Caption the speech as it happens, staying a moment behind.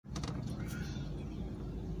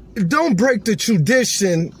don't break the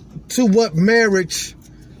tradition to what marriage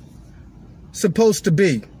supposed to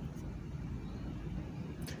be.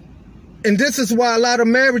 And this is why a lot of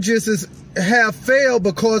marriages have failed,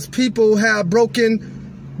 because people have broken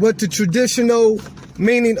what the traditional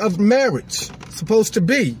meaning of marriage is supposed to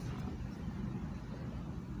be.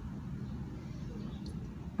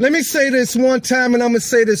 Let me say this one time, and I'm going to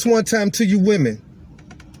say this one time to you women.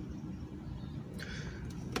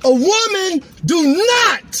 A woman do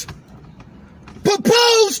not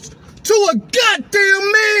propose to a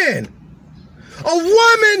goddamn man. A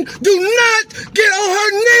woman do not get on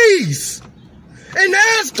her knees and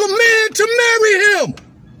ask a man to marry him.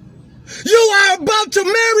 You are about to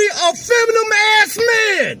marry a feminine ass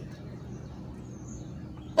man.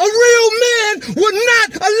 A real man would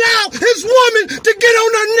not allow his woman to get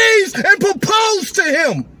on her knees and propose to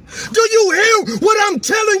him. Do you hear what I'm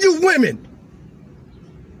telling you, women?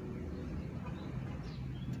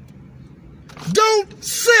 Don't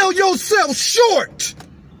sell yourself short,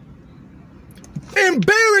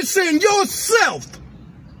 embarrassing yourself,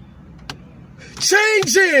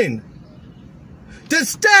 changing the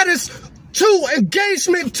status to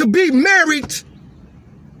engagement to be married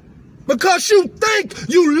because you think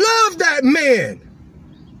you love that man.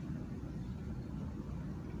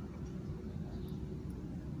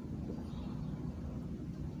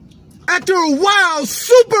 After a while,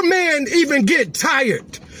 Superman even get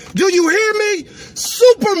tired. Do you hear me?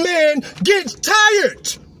 Superman gets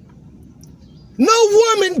tired. No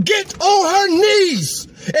woman gets on her knees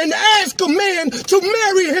and ask a man to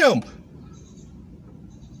marry him.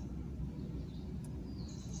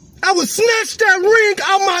 I would snatch that ring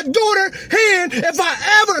out my daughter's hand if I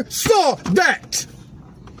ever saw that.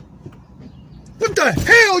 What the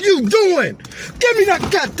hell you doing? Give me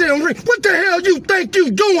that goddamn ring. What the hell you think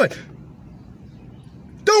you doing?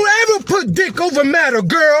 Don't ever put dick over matter,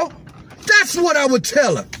 girl. That's what I would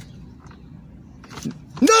tell her.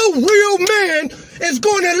 No real man is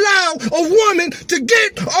going to allow a woman to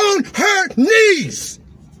get on her knees.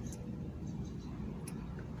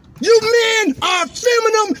 You men are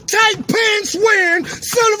feminine tight pants wearing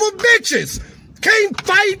son of a bitches. Can't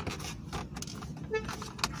fight.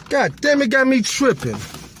 God damn it, got me tripping.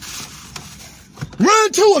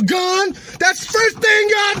 Run to a gun. That's the first thing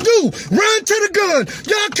y'all do. Run to the gun.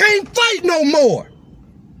 Y'all can't fight no more.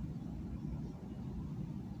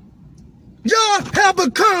 Y'all have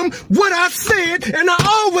become what I said, and I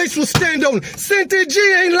always will stand on it. Cynthia G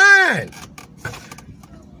ain't lying.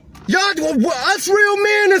 Y'all, us real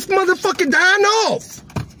men is motherfucking dying off.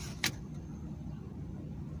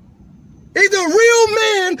 Either a real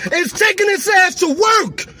man is taking his ass to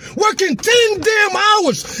work, working 10 damn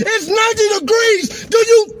hours. It's 90 degrees. Do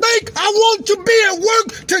you think I want to be at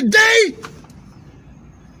work today?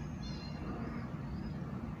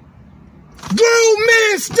 Grown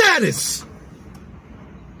man status.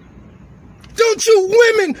 Don't you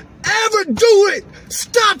women ever do it.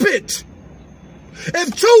 Stop it.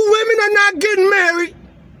 If two women are not getting married,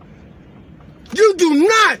 you do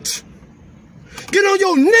not get on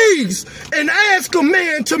your knees and ask a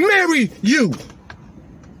man to marry you.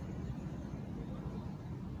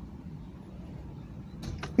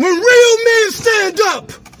 When real men stand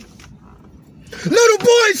up, little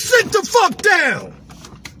boys sit the fuck down.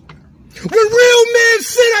 When real men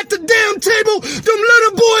sit at the damn table, them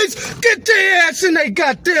little boys get their ass in their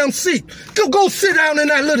goddamn seat. Go sit down in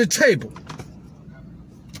that little table.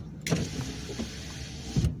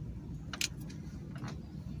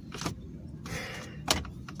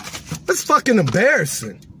 That's fucking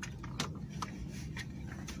embarrassing.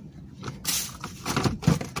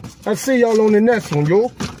 I'll see y'all on the next one,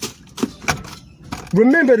 yo.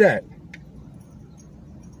 Remember that.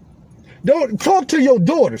 Don't talk to your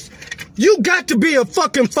daughters. You got to be a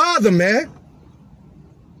fucking father, man.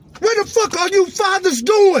 What the fuck are you fathers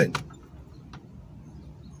doing?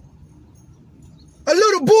 A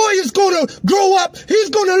little boy is going to grow up. He's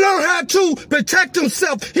going to learn how to protect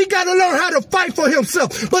himself. He got to learn how to fight for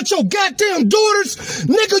himself. But your goddamn daughters,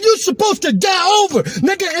 nigga, you supposed to die over.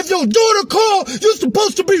 Nigga, if your daughter call, you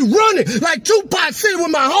supposed to be running. Like Tupac said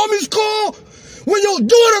when my homies call. When your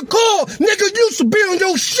daughter call, nigga, you should be on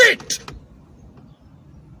your shit.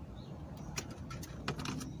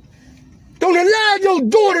 Don't allow your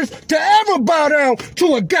daughters to ever bow down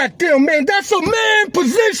to a goddamn man. That's a man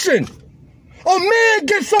position. A man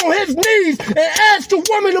gets on his knees and asks the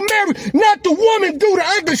woman to marry, not the woman do the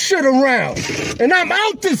other shit around. And I'm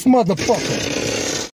out this motherfucker.